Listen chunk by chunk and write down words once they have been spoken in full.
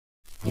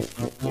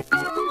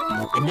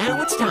And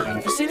now it's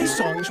time for Silly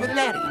Songs with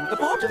Larry, the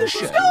part of the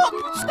show. Stop!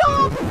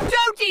 Stop!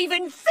 Don't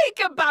even think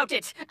about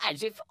it!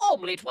 As if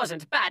omelette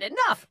wasn't bad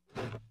enough.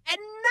 And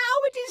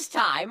now it is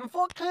time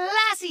for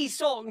Classy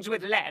Songs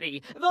with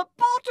Larry, the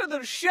part of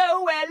the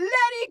show where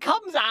Larry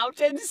comes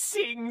out and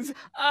sings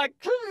a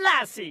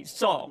classy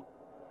song.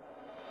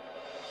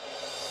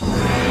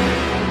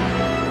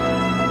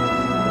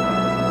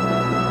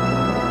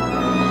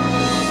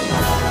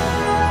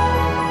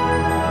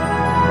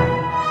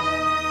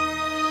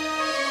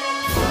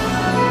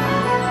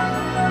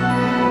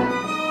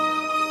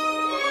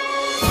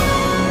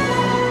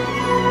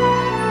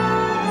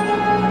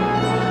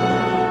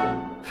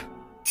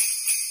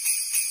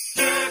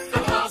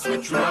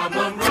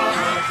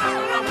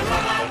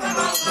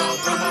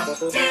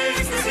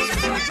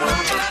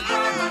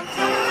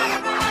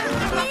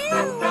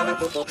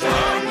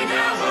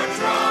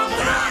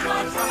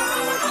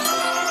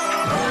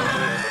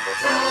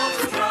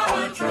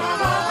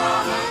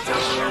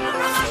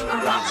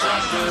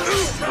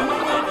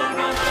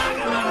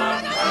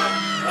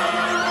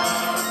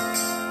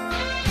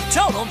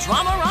 Total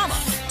Dramarama,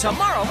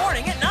 tomorrow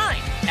morning at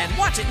 9, and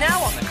watch it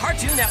now on the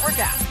Cartoon Network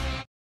app.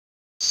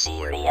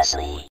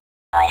 Seriously,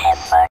 I have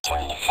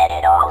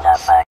fertility-headed all the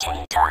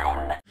fertility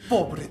time.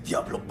 Pobre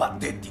diablo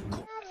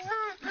patético.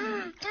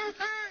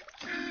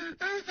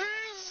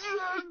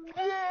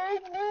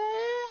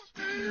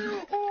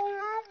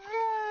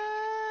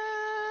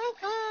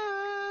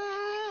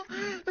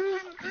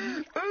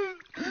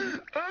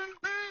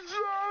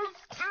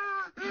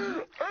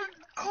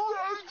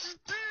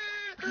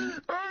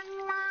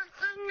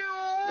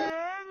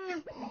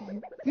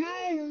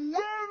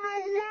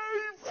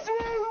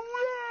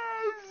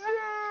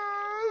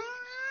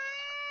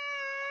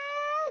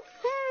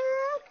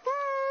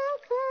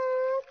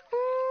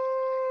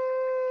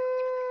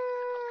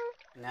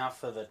 Now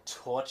for the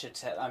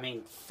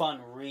fun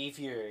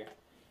review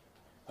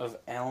of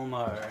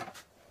Elmo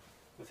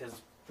with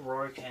his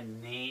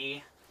broken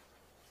knee.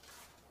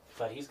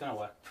 But he's gonna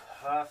work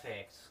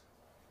perfect.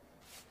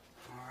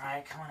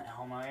 Alright, come on,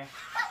 Elmo.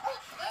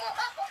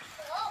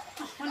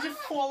 Why did you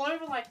fall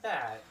over like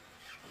that?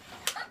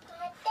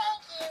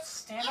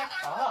 Stand back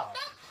up.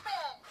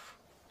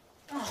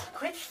 Oh,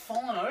 quit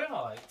falling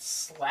over.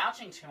 It's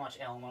slouching too much,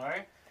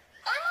 Elmo.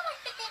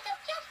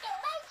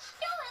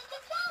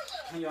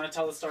 You want to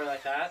tell the story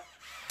like that?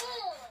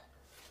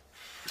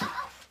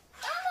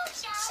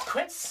 Just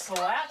quit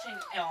slouching,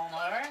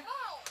 Elmo.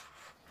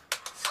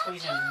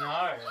 Squeeze your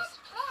nose.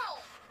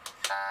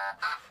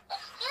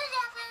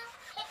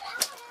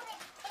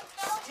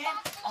 Stand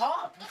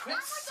up and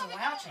quit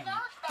slouching.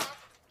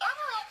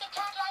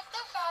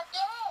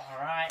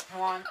 Alright,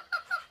 come on.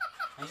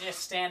 I need you to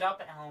stand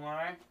up,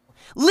 Elmo.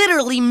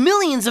 Literally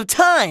millions of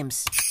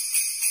times!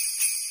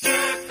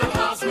 Deck the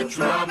house with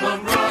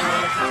Dramarama.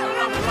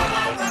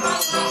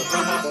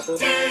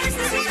 Tis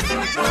the season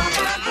for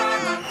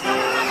Dramarama.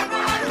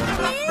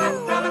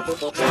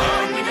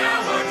 Join me now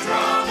for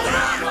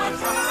Dramarama.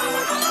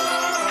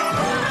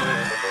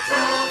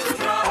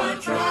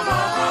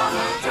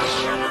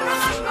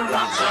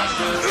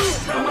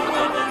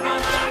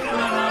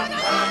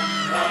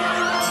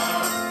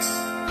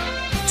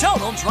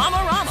 Total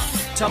Dramarama,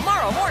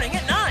 tomorrow morning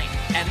at 9,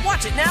 and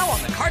watch it now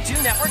on the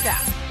Cartoon Network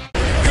app.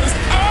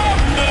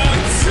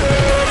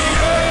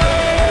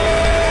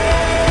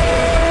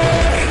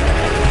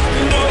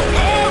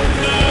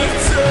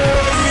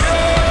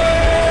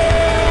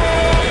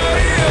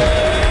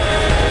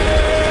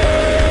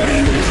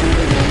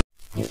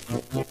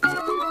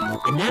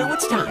 And now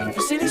it's time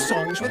for Silly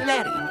Songs with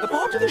Larry, the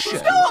part of the show.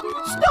 Stop!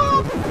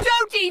 Stop!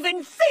 Don't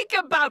even think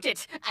about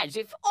it! As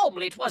if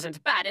omelette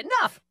wasn't bad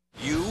enough.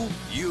 You,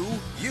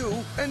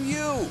 and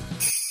you.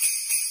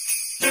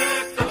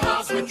 Deck the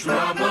house with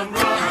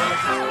Dramarama.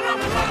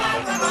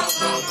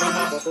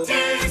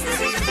 Tis the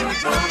season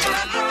for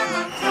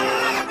Dramarama.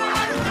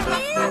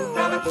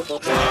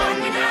 Join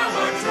me now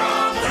for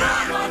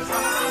Dramarama.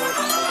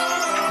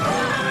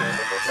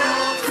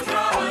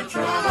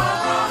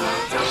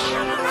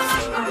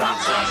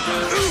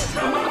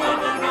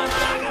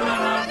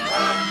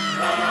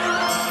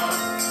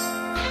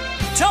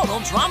 Total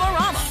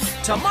Dramarama,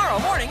 tomorrow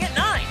morning at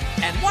 9,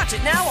 and watch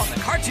it now on the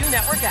Cartoon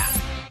Network app.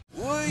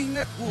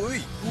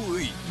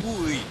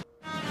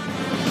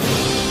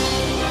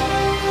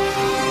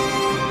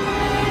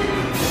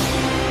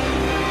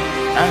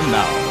 And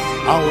now,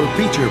 our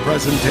feature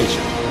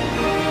presentation.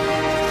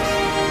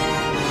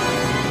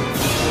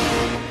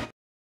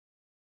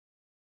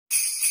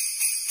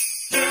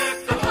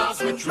 Deck the house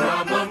with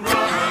Dramarama.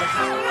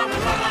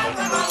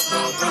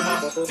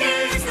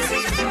 Tis the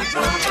season for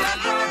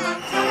Dramarama.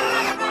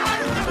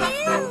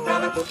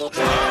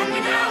 Join me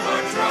now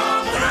for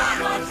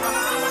Dramarama.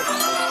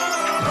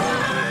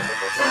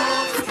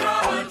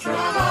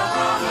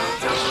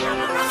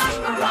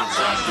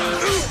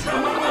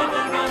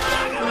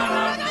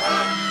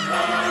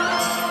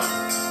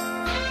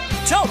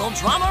 Total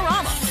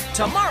Dramarama,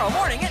 tomorrow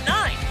morning at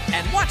 9,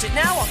 and watch it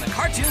now on the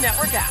Cartoon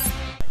Network app.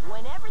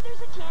 Whenever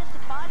there's a chance to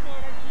cause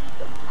anarchy,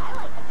 I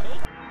like to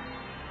take...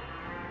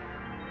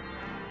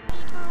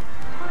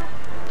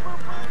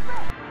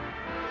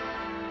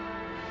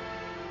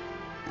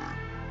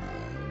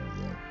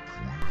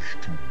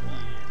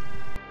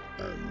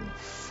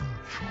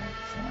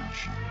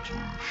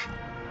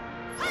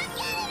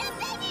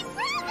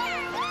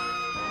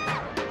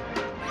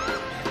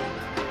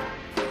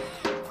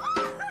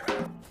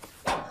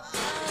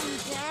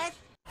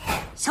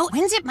 So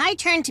when's it my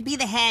turn to be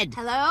the head?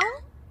 Hello?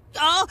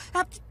 Oh,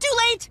 too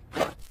late!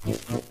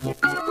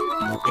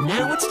 And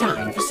now it's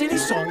time for Silly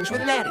Songs with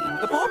Larry,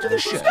 the part of the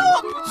show.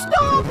 Stop!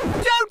 Stop!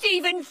 Don't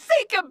even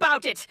think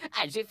about it!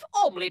 As if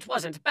omelette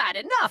wasn't bad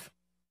enough.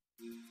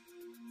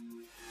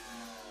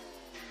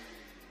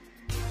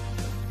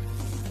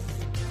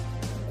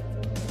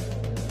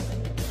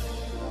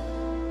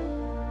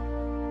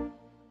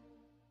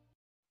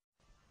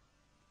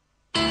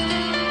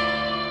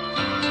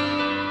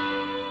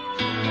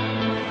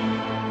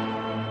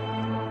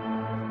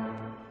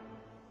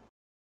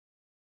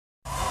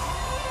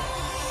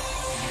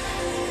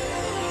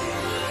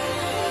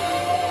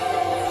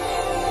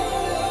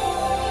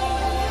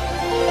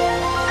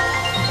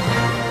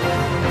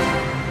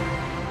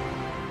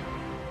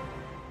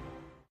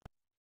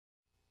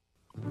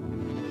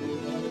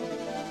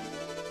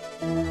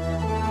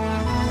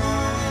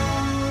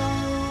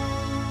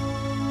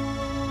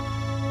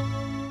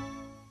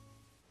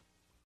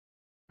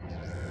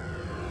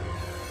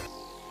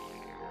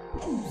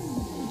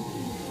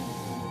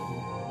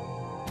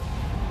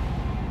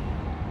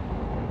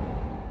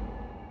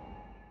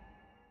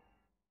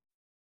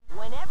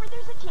 Whenever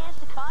there's a chance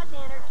to cause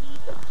anarchy,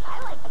 I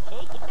like to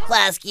take it.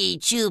 Klasky,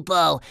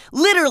 Csupo,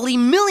 literally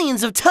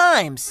millions of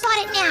times.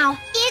 Got it now.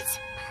 It's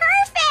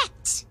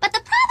perfect. But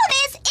the problem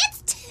is,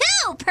 it's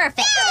too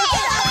perfect.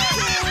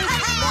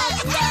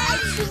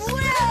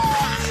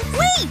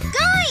 Wait,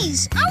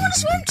 guys, I want to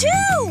swim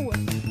too.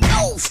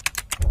 Oof.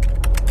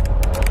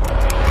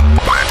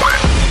 I'm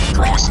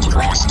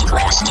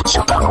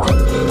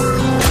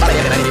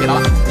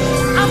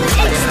an egg splash, splash, splash. I'm an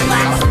egg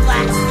splash,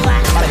 splash,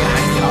 splash. I'm an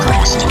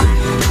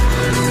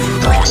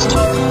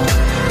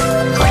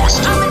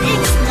egg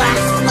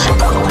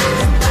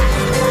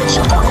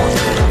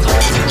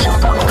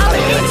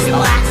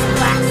splash,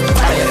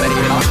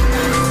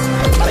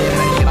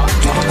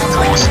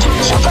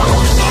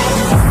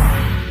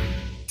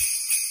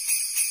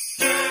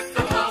 Get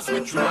the house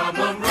with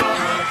Dramarama.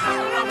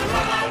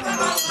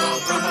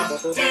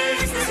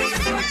 Taste the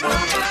secret with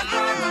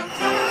Dramarama.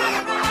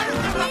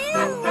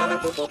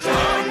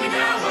 Join me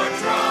now on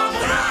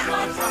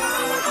Dramarama.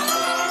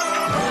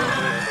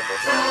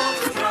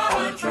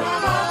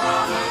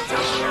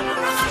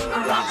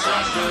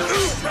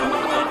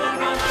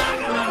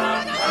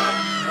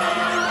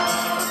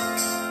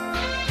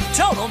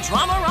 Total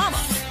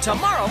Dramarama,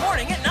 tomorrow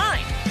morning at 9.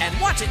 And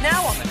watch it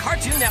now on the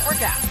Cartoon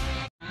Network app.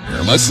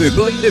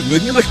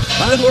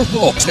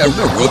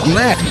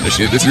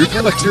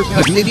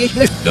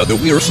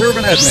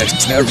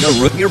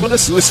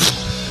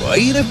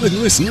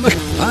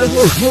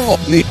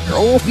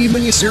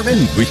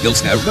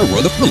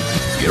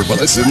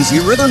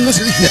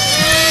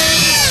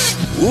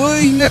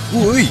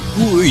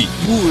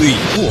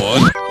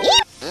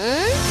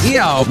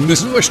 Ja,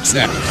 das ist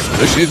es.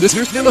 Das ist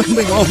nicht mehr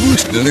noch auf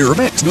Wüste. Der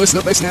Max muss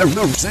noch besser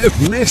noch selbst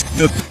nicht.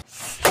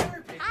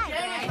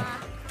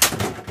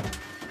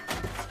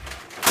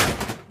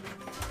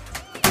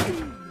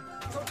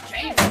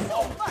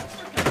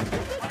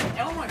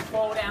 Elmo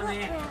fall down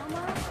there.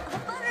 a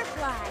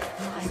butterfly.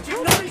 It's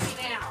too noisy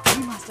now.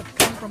 You must have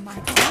come from my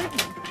garden.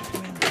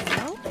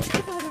 Well,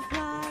 Mr.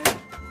 Butterfly.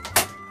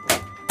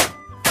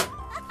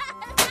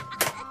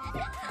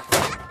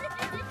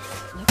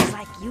 Looks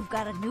like you've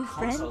got a new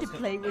friend to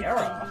play with.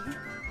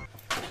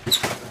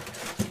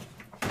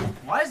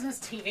 Why isn't this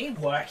TV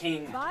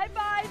working?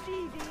 Bye-bye,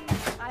 Dee Dee.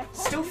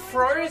 Still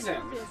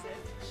frozen.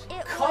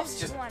 Cop's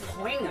just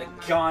pointing a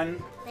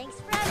gun. Thanks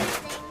for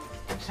everything.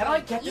 How do I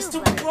get this to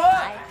You work?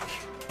 butterfly.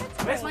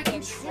 Where's my very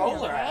good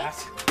controller too, right?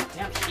 at?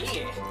 Down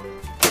here.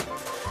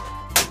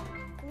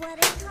 What a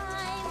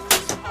time we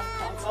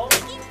Console?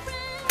 had making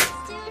friends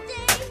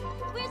today.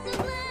 We're so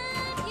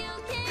glad you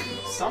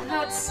came. Somehow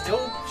it's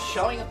still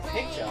showing a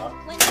picture.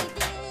 When we visit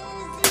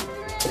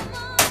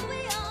Grandma, we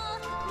all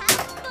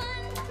have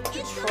fun. The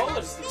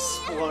controller just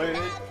exploded.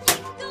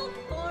 Go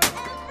for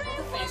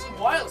The fancy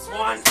wireless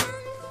one.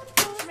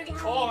 Too many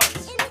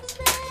cords.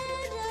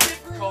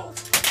 Difficult.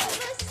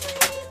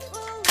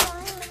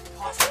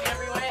 Tossing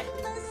everywhere.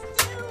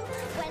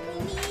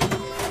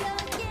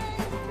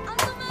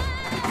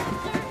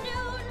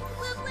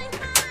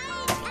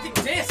 Look at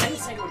this. I need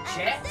to say to a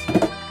jet.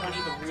 Don't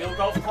need the real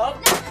golf club.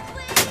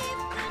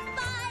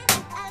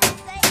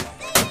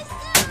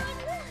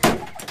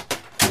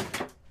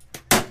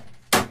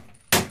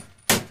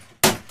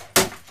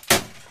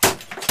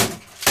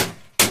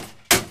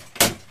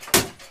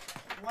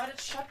 Why did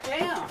it shut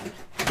down?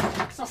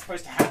 It's not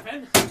supposed to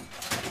happen.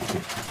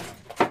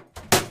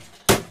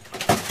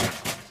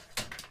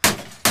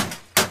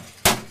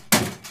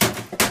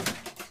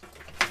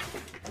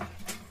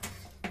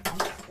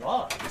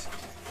 Unplugged?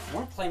 I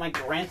want to play my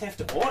Grand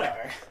Theft Auto.